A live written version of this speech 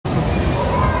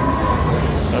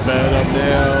A bed of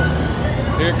nails.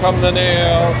 Here come the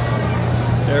nails.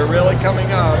 They're really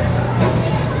coming out.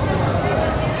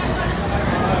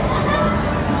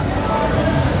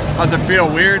 How's it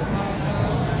feel? Weird?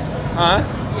 Huh?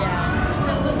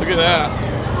 Yeah. Look at that.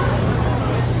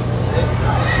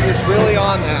 It's really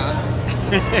on that.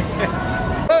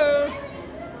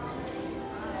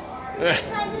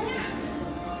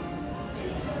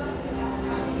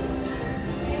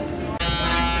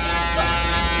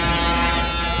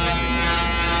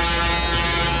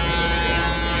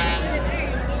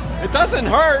 It doesn't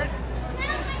hurt.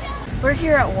 We're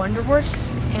here at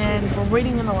Wonderworks and we're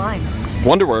waiting in a line.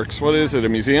 Wonderworks? What is it? A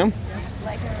museum?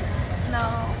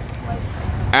 No.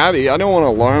 Addie, I don't want to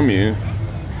alarm you,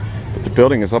 but the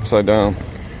building is upside down.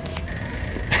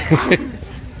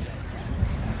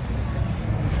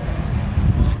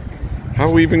 How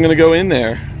are we even going to go in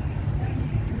there?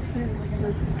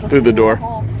 Through the door.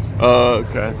 Oh,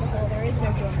 okay.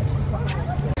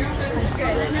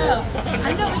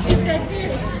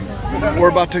 We're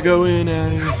about to go in,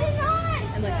 Addie.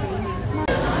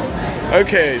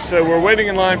 Okay, so we're waiting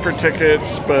in line for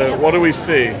tickets, but what do we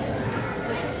see?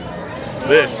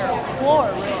 This.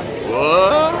 Floor, really.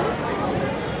 What?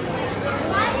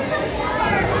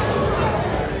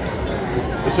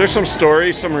 Is there some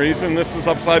story, some reason this is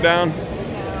upside down?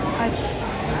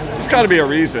 There's got to be a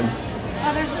reason.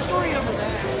 There's a story over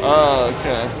there. Oh,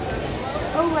 okay.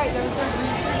 Oh, right, there was a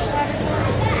research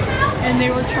laboratory. And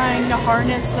they were trying to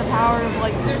harness the power of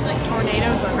like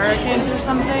tornadoes or hurricanes or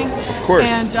something. Of course.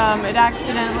 And it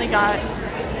accidentally like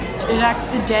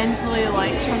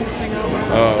turned this thing over.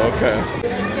 Oh, okay.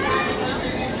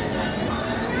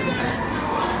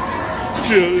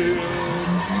 Jillian.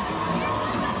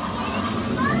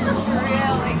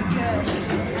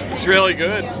 It's really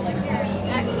good.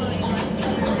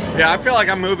 Yeah, I feel like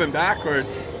I'm moving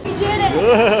backwards. You did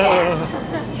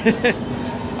it!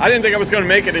 I didn't think I was going to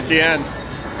make it at the end.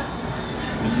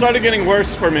 It started getting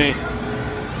worse for me.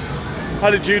 How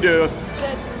did you do?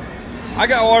 Good. I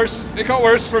got worse. It got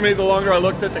worse for me the longer I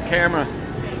looked at the camera.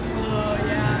 Oh,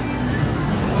 yeah.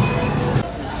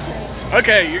 This is cool.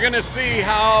 Okay, you're going to see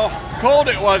how cold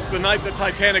it was the night the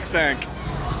Titanic sank.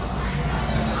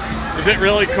 Is it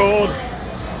really cold? It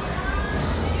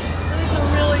is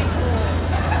really cool.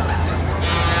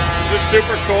 Is it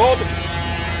super cold?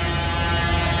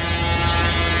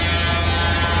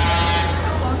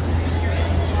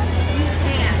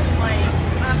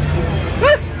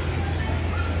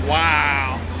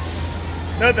 Wow.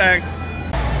 No thanks.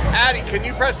 Addie, can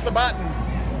you press the button?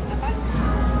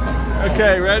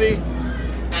 Okay, ready?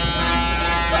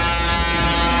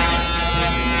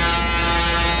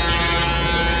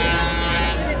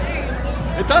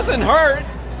 It doesn't hurt.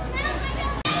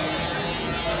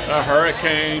 A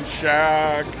hurricane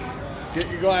shack. Get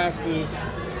your glasses.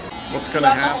 What's gonna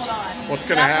happen? What's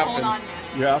gonna happen?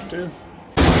 You have to?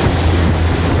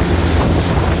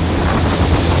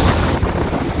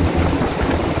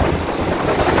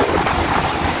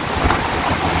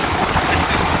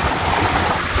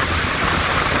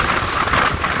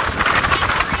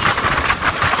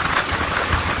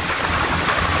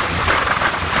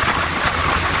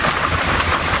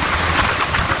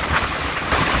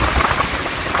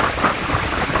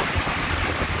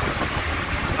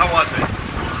 How was it?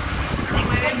 I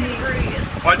couldn't breathe.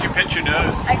 Why'd you pinch your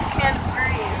nose? I can't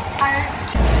breathe.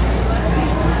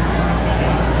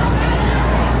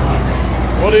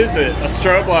 What is it? A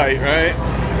strobe light, right?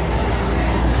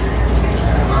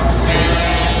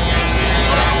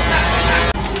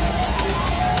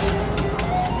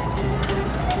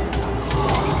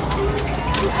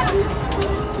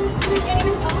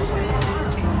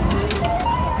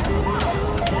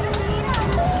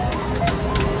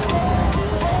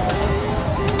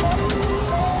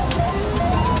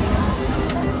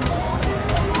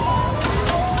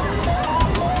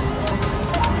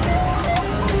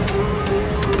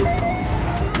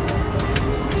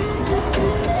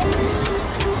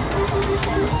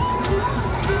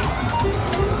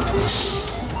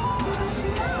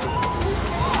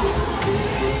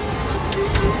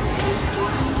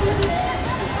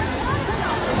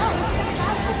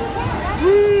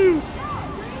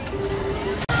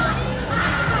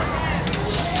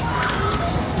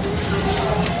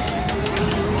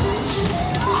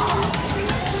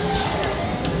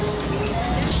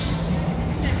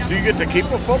 Do you get to keep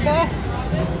a football?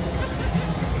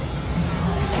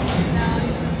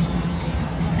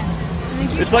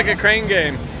 It's like a crane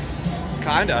game.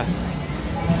 Kinda.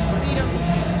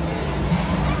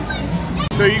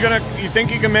 So you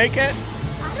think you can make it?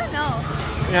 I don't know.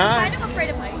 Yeah? I'm kind of afraid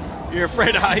of heights. You're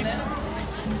afraid of heights?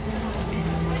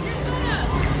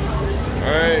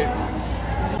 Alright.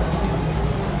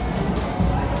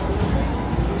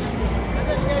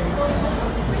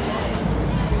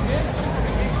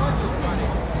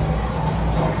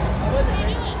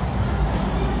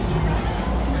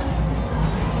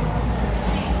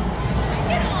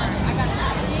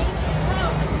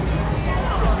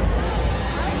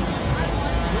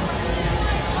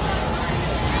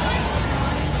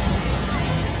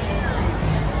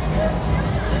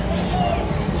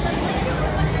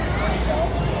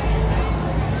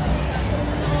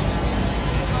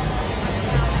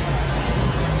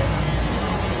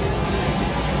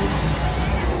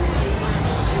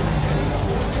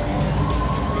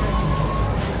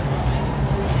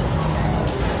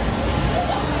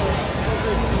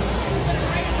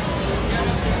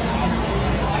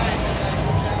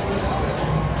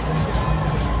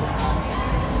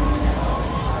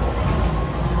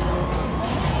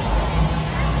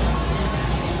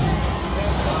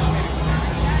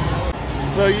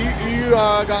 So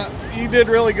you did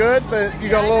really good, but you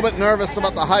got a little bit nervous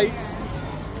about the heights.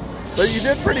 But you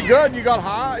did pretty good. You got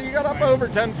high. You got up over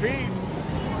 10 feet.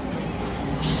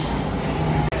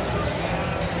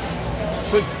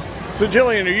 So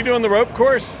Jillian, are you doing the rope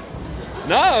course?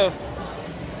 No.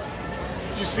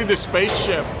 Did you see the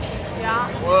spaceship? Yeah.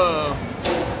 Whoa.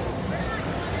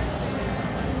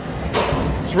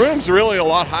 This room's really a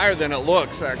lot higher than it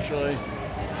looks, actually.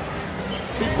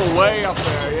 People way up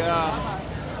there, yeah.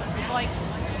 Like 2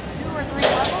 or 3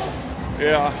 levels?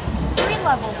 Yeah. 3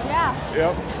 levels, yeah.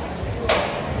 Yep.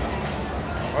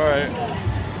 All right.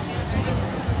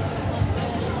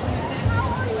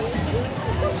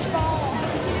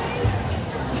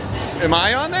 Am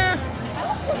I on there?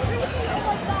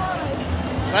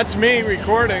 That's me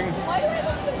recording. Why do I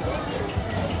look so big?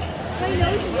 My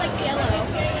nose is like yellow.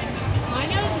 My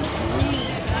nose is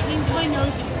green. That means my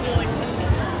nose is feeling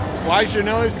something. Why is your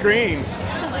nose green? It's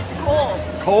because it's cold.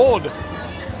 Cold.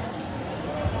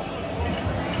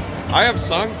 I have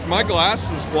my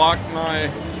glasses block my...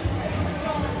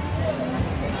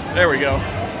 There we go.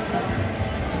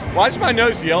 Why is my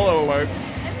nose yellow? I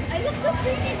look so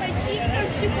pretty. My cheeks are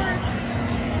super.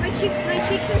 My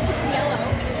cheeks are super yellow.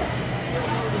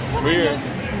 Weird.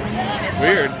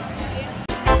 Weird.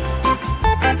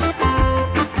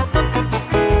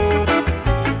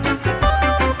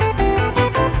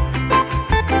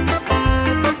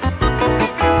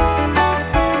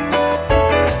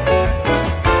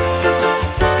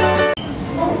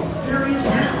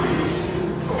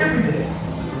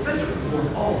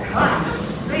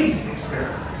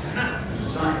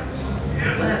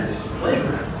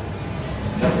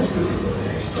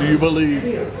 Do you believe?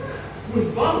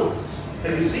 With bubbles.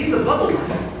 Have you seen the bubble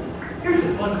light? Here's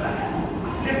a fun fact.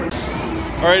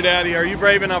 All right, Addie, are you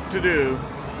brave enough to do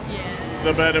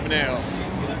the bed of nails?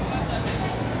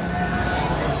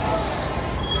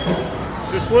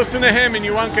 Just listen to him and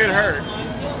you won't get hurt.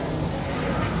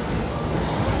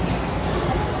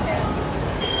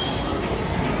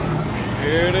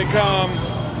 Here they come.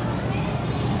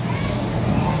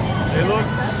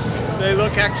 They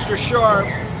look extra sharp.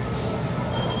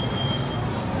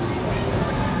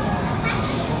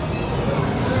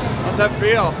 How's that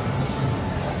feel?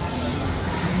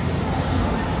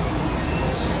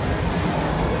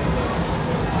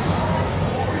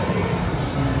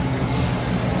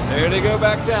 There they go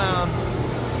back down.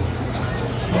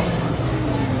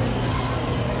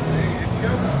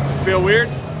 Feel weird?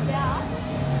 Yeah.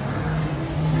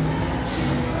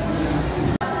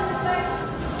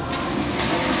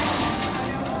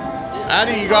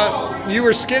 Addie, you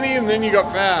were skinny and then you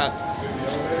got fat.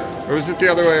 Or was it the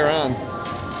other way around?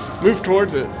 Move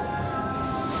towards it.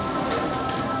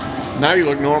 Now you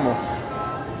look normal.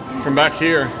 From back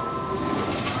here.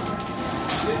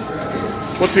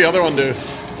 What's the other one do?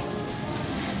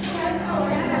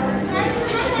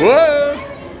 Whoa!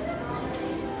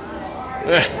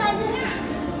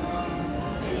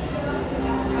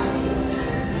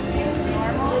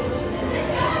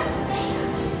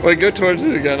 Wait, go towards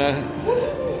it again.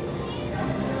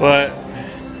 What?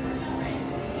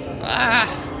 Ah!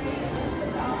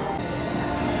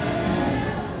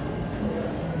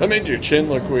 That made your chin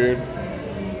look weird.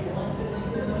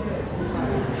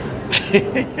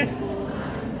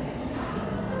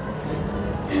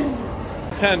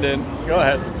 Tendon, go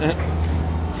ahead.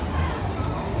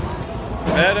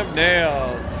 Bed of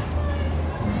nails.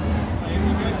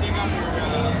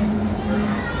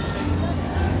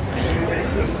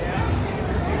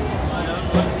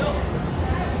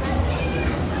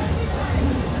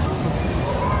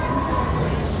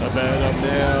 The bed of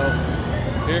nails.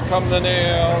 Here come the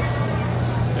nails.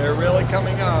 They're really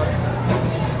coming up.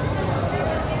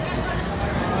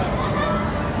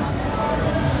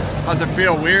 How's it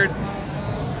feel? Weird?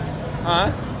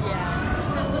 Huh?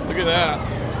 Yeah. Look at that.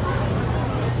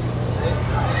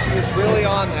 She's really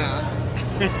on that.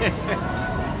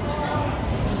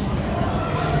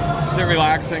 Is it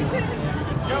relaxing?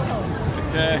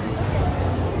 Okay.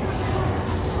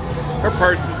 Her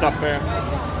purse is up there.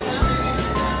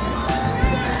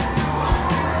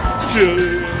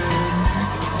 Jillian.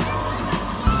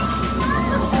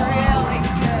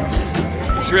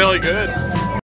 It's really good.